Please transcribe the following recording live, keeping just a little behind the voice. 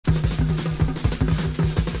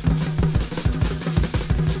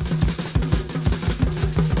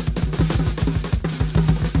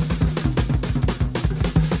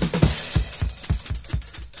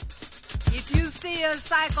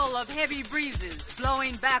cycle of heavy breezes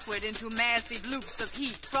blowing backward into massive loops of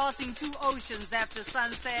heat, crossing two oceans after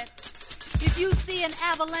sunset. If you see an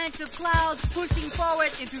avalanche of clouds pushing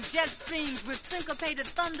forward into jet streams with syncopated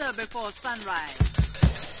thunder before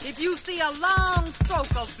sunrise. If you see a long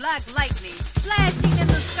stroke of black lightning flashing in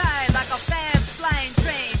the sky like a fast flying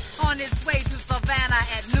train on its way to Savannah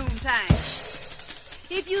at noontime.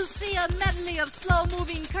 If you see a medley of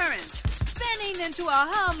slow-moving currents spinning into a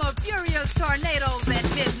hum of furious tornadoes at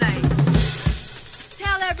midnight.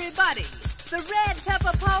 Tell everybody, the red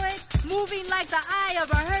pepper poet, moving like the eye of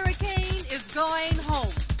a hurricane, is going home.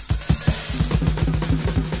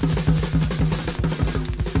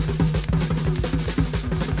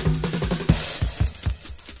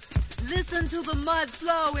 Listen to the mud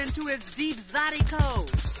flow into its deep zodi cove.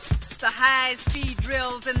 The high-speed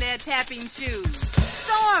drills in their tapping shoes.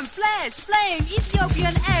 Storm, flash, flame,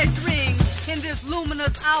 Ethiopian ash rings in this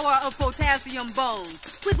luminous hour of potassium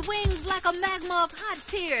bones, with wings like a magma of hot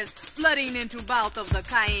tears flooding into mouth of the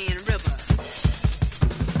Cayenne River.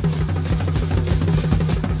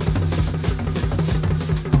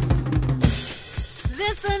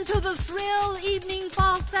 Listen to the shrill evening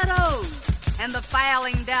falsettos and the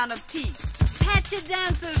filing down of teeth. Hatchet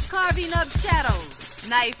dancers carving up shadows.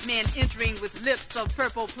 Knife men entering with lips of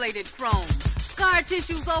purple-plated chrome. Scar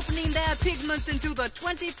tissues opening their pigments into the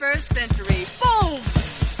 21st century. Boom!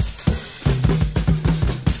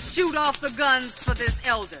 Shoot off the guns for this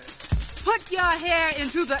elder. Put your hair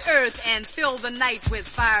into the earth and fill the night with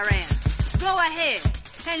fire ants. Go ahead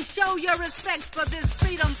and show your respect for this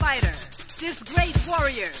freedom fighter, this great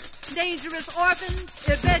warrior, dangerous orphan,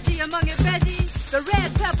 Ibeji among Ibeji, the red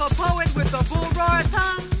pepper poet with the bull roar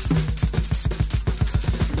tongue.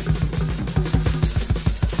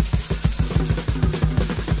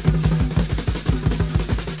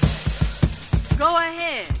 Go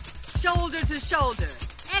ahead, shoulder to shoulder,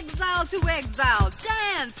 exile to exile,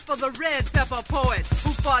 dance for the red pepper poet who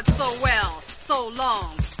fought so well, so long,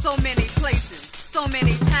 so many places, so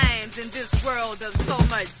many times in this world of so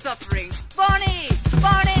much suffering. Bonnie,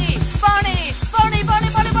 Bonnie, Bonnie, Bonnie, Bonnie,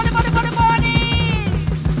 Bonnie, Bonnie, Bonnie, Bonnie, Bonnie.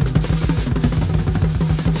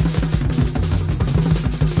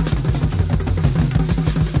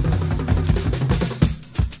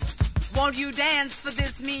 Won't you dance for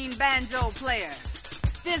this mean banjo player?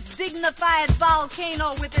 This dignified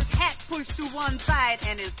volcano with his hat pushed to one side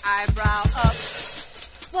and his eyebrow up.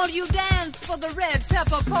 Won't you dance for the red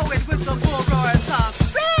pepper poet with the bull roar tongue?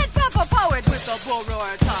 Red pepper poet with the bull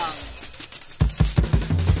roar tongue.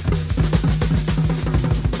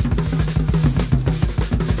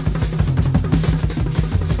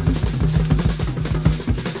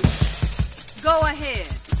 Go ahead,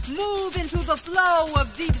 move into the flow of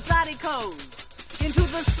deep zydecodes, into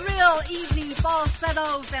the shrill evening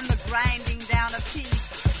falsettos and the grinding down of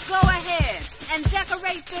teeth. Go ahead and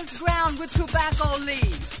decorate this ground with tobacco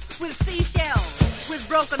leaves, with seashells, with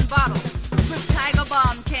broken bottles, with tiger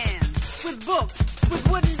bomb cans, with books, with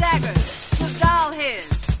wooden daggers, with doll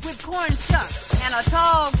heads, with corn shucks, and a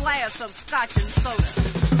tall glass of scotch and soda.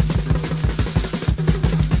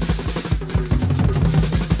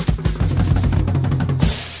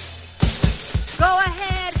 Go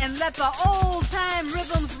ahead and let the old-time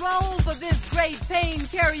rhythms roll for this great pain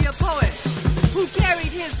carrier poet who carried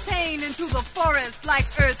his pain into the forest like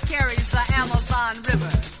earth carries the Amazon River.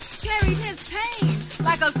 Carried his pain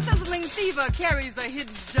like a sizzling fever carries a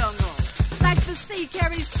hidden jungle. Like the sea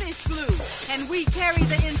carries fish glue, and we carry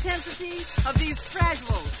the intensity of these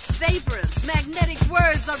fragile, vaporous, magnetic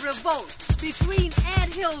words of revolt between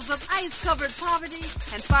anthills of ice-covered poverty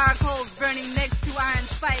and fire coals burning next to iron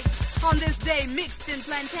spikes on this day mixed in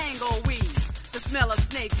plantango weed, the smell of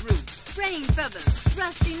snake root, rain feathers,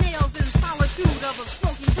 rusty nails in solitude of a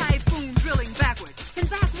smoking typhoon drilling backward, and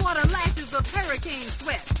backwater lashes of hurricane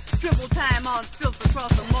sweat, dribble time on stilts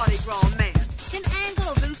across a Mardi Gras mat, in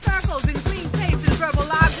angles and circles in green face and verbal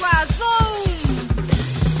agua zoom.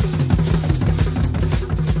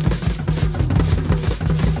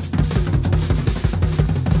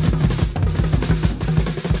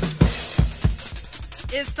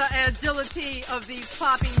 It's the agility of these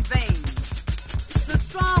popping veins, the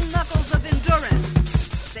strong knuckles of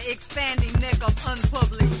endurance, the expanding neck of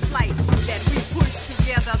unpublished flight that we push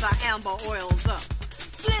together the amber oils up.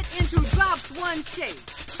 Split into drops one shape,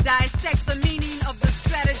 dissect the meaning of the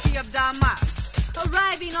strategy of Damas,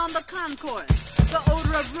 arriving on the concourse, the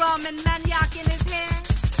odor of rum and manioc in his hair.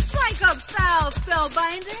 Strike up style,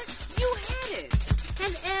 spellbinder, you had it.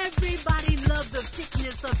 And everybody loved the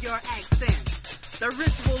thickness of your accent, the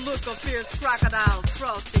ritual look of fierce crocodiles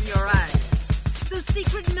crossed in your eyes, the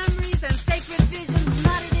secret memories and sacred visions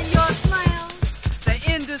knotted in your smile, the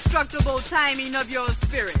indestructible timing of your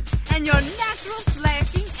spirit, and your natural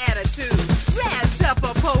slacking attitude. Red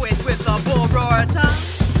pepper poet with a bull roar tongue.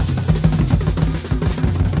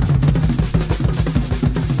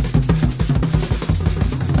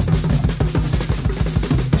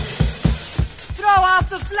 Throw off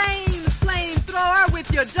the flamethrower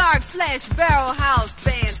with your dark flesh barrel house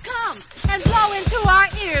band. Come and blow into our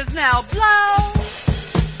ears now, blow!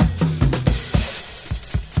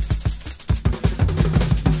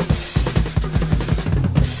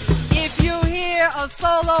 A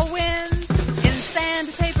solo wind in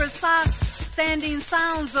sandpaper socks, standing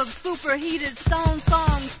sounds of superheated stone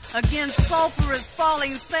songs against sulphurous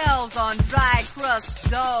falling cells on dry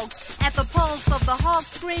crust dogs, at the pulse of the hawk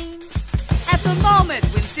scream, at the moment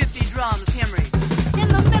when 50 drums hemorrhage, in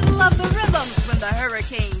the middle of the rhythms when the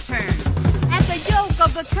hurricane turns, at the yoke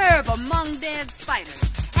of the curb among dead spiders,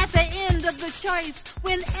 at the end of the choice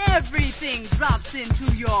when everything drops into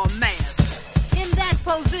your mask. In that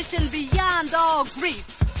position beyond all grief,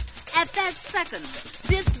 at that second,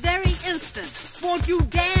 this very instant, won't you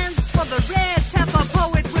dance for the red pepper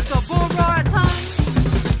poet with the bull roar tongue?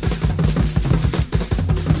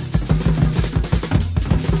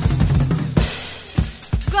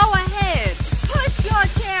 Go ahead, push your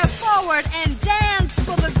chair forward and dance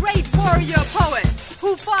for the great warrior poet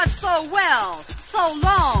who fought so well, so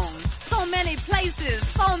long, so many places,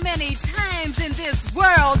 so many times in this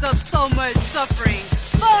world of so much suffering.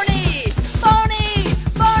 Phony! Phony!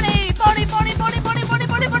 Phony! Phony! Phony! Phony! Phony! Phony!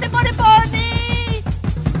 Phony! Phony! Phony! Phony!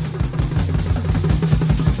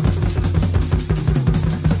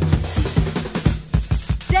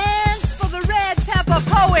 Dance for the red pepper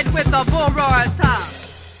poet with the bull roar tongue.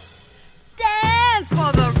 Dance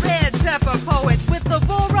for the red pepper poet with the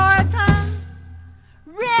bull roar tongue.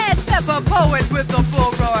 Red pepper poet with the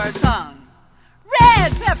bull roar tongue.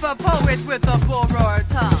 Red pepper poet with the bull roar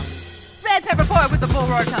tongue. Red pepper poet with the bull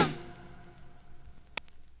roar tongue.